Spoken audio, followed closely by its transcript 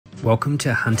Welcome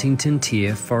to Huntington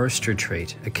Tier Forest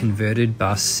Retreat, a converted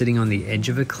bus sitting on the edge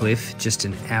of a cliff just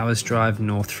an hour's drive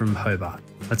north from Hobart.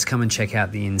 Let's come and check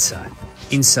out the inside.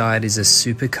 Inside is a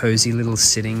super cozy little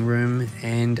sitting room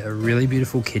and a really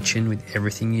beautiful kitchen with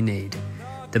everything you need.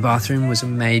 The bathroom was a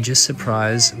major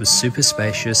surprise. It was super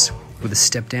spacious with a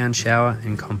step-down shower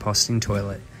and composting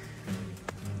toilet.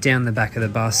 Down the back of the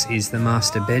bus is the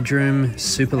master bedroom,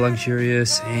 super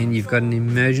luxurious, and you've got an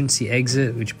emergency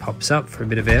exit which pops up for a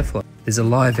bit of airflow. There's a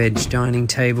live edge dining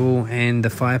table and the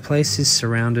fireplace is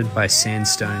surrounded by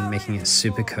sandstone, making it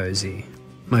super cozy.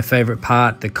 My favourite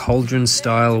part, the Cauldron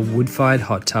style wood-fired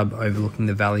hot tub overlooking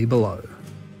the valley below.